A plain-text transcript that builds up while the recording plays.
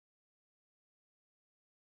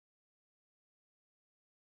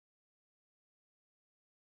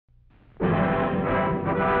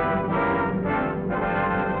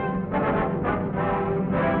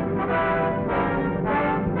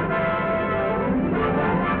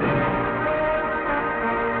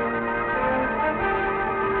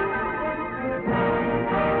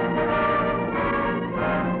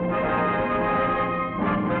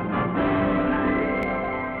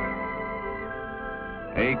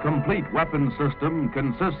complete weapon system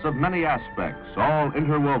consists of many aspects, all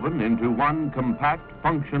interwoven into one compact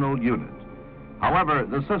functional unit. However,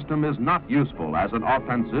 the system is not useful as an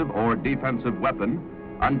offensive or defensive weapon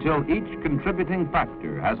until each contributing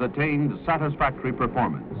factor has attained satisfactory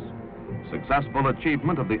performance. Successful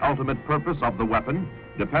achievement of the ultimate purpose of the weapon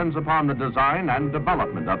depends upon the design and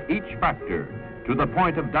development of each factor to the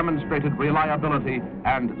point of demonstrated reliability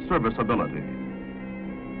and serviceability.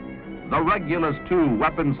 The Regulus II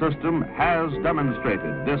weapon system has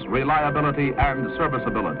demonstrated this reliability and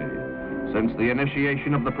serviceability. Since the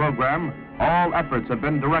initiation of the program, all efforts have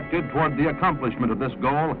been directed toward the accomplishment of this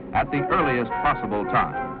goal at the earliest possible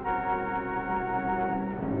time.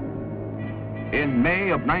 In May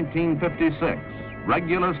of 1956,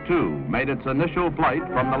 Regulus II made its initial flight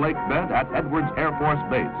from the lake bed at Edwards Air Force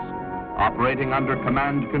Base. Operating under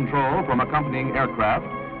command control from accompanying aircraft,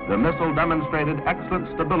 the missile demonstrated excellent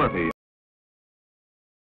stability.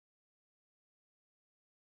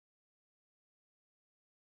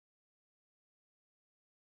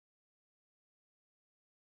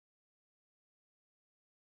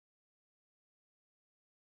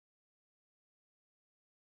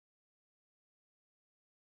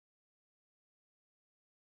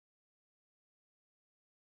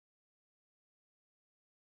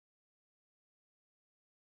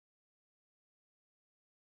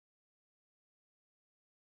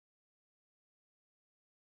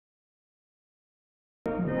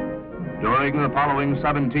 During the following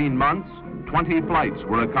 17 months, 20 flights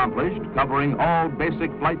were accomplished covering all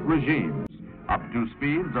basic flight regimes, up to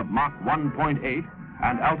speeds of Mach 1.8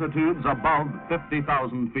 and altitudes above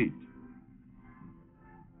 50,000 feet.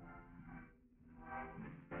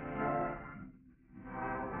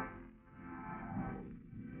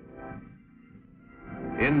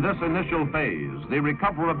 In this initial phase, the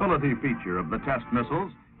recoverability feature of the test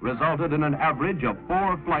missiles resulted in an average of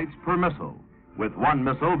 4 flights per missile, with one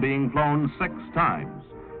missile being flown 6 times.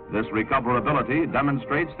 This recoverability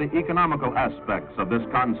demonstrates the economical aspects of this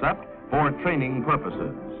concept for training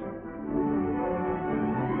purposes.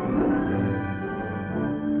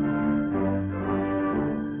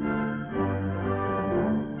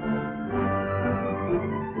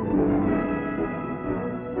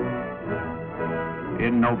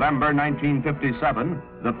 In November 1957,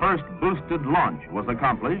 the first boosted launch was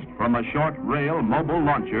accomplished from a short rail mobile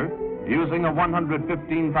launcher using a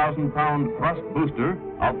 115,000-pound thrust booster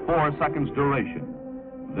of 4 seconds duration.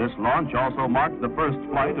 This launch also marked the first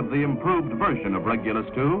flight of the improved version of Regulus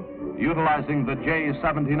II, utilizing the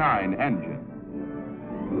J79 engine.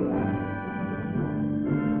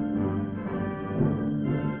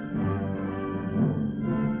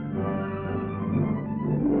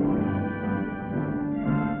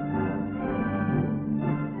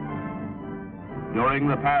 During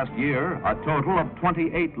the past year, a total of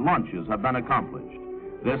 28 launches have been accomplished.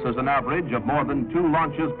 This is an average of more than 2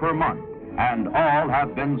 launches per month, and all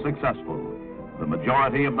have been successful. The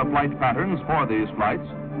majority of the flight patterns for these flights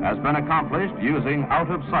has been accomplished using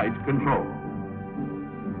out-of-sight control.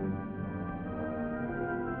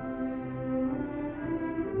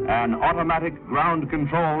 An automatic ground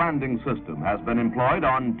control landing system has been employed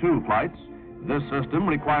on 2 flights. This system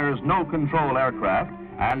requires no control aircraft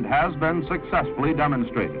and has been successfully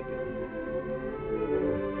demonstrated.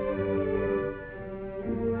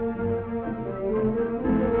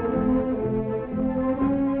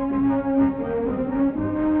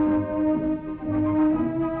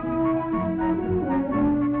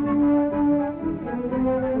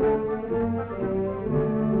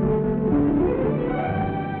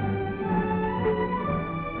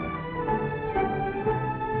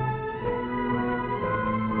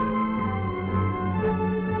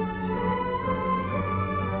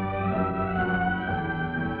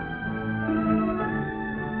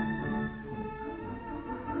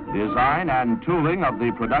 Design and tooling of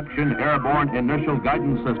the production airborne initial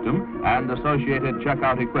guidance system and associated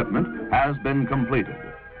checkout equipment has been completed.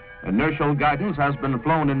 Inertial guidance has been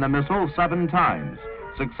flown in the missile 7 times,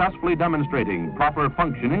 successfully demonstrating proper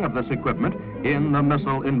functioning of this equipment in the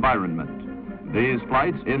missile environment. These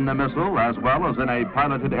flights in the missile, as well as in a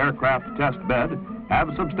piloted aircraft test bed,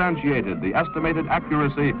 have substantiated the estimated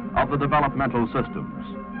accuracy of the developmental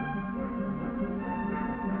systems.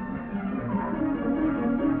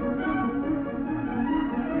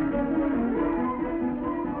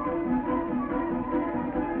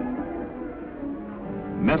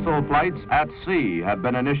 Missile flights at sea have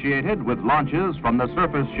been initiated with launches from the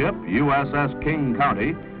surface ship USS King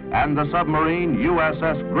County and the submarine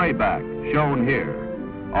USS Grayback, shown here.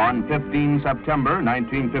 On 15 September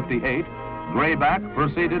 1958, Grayback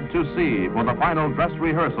proceeded to sea for the final dress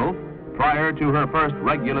rehearsal prior to her first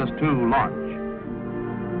Regulus II launch.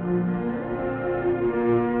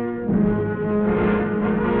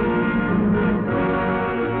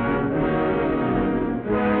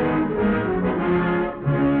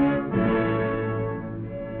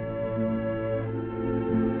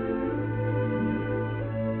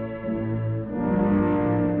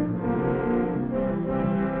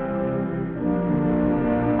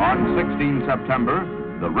 On 16 September,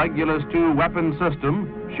 the Regulus II weapon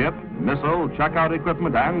system, ship, missile, checkout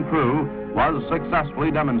equipment, and crew was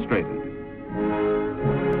successfully demonstrated.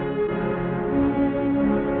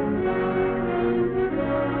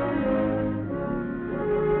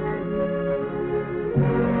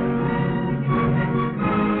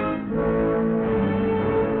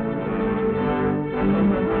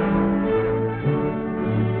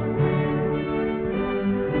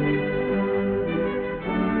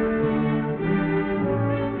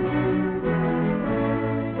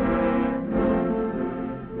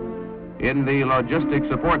 In the logistic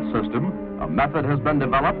support system, a method has been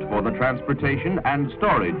developed for the transportation and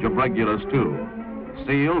storage of Regulus II.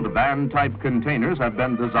 Sealed van-type containers have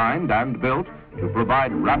been designed and built to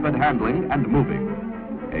provide rapid handling and moving.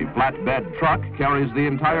 A flatbed truck carries the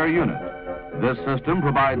entire unit. This system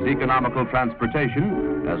provides economical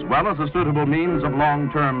transportation as well as a suitable means of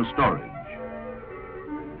long-term storage.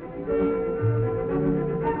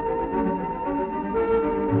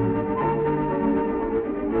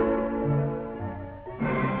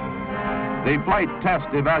 The flight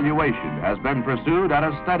test evaluation has been pursued at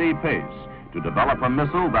a steady pace to develop a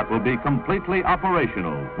missile that will be completely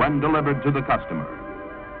operational when delivered to the customer.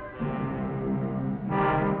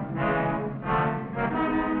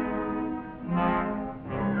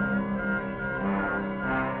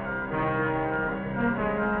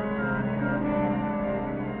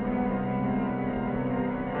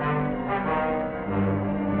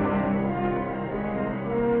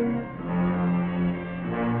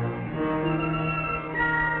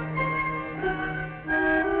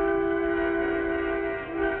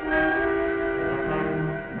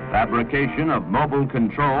 Fabrication of mobile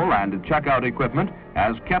control and checkout equipment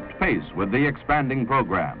has kept pace with the expanding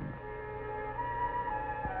program.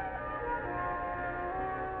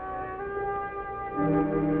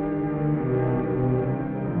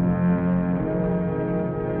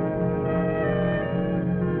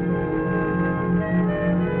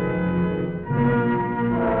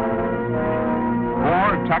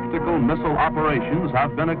 Four tactical missile operations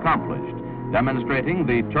have been accomplished, demonstrating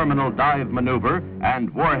the terminal dive maneuver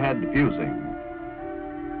and warhead fusing.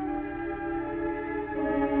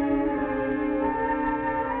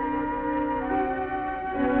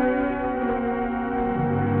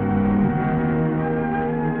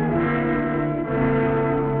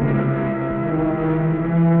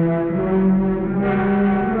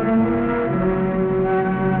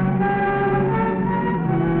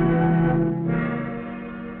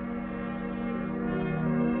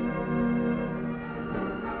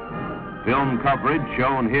 Film coverage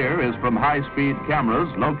shown here is from high-speed cameras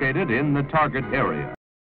located in the target area.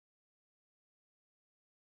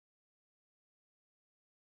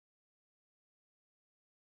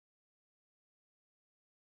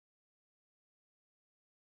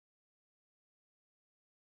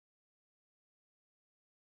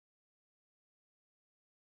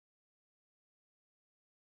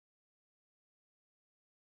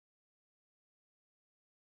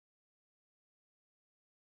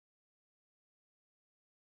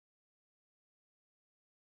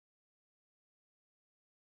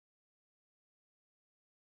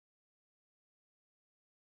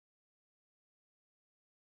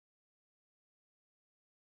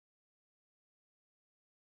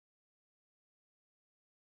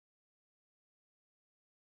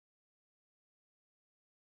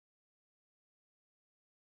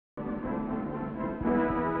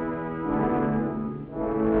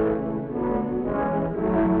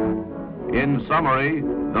 In summary,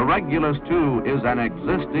 the Regulus II is an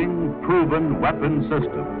existing, proven weapon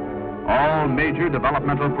system. All major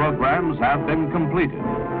developmental programs have been completed,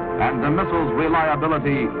 and the missile's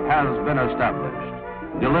reliability has been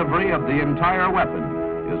established. Delivery of the entire weapon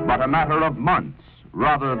is but a matter of months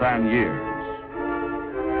rather than years.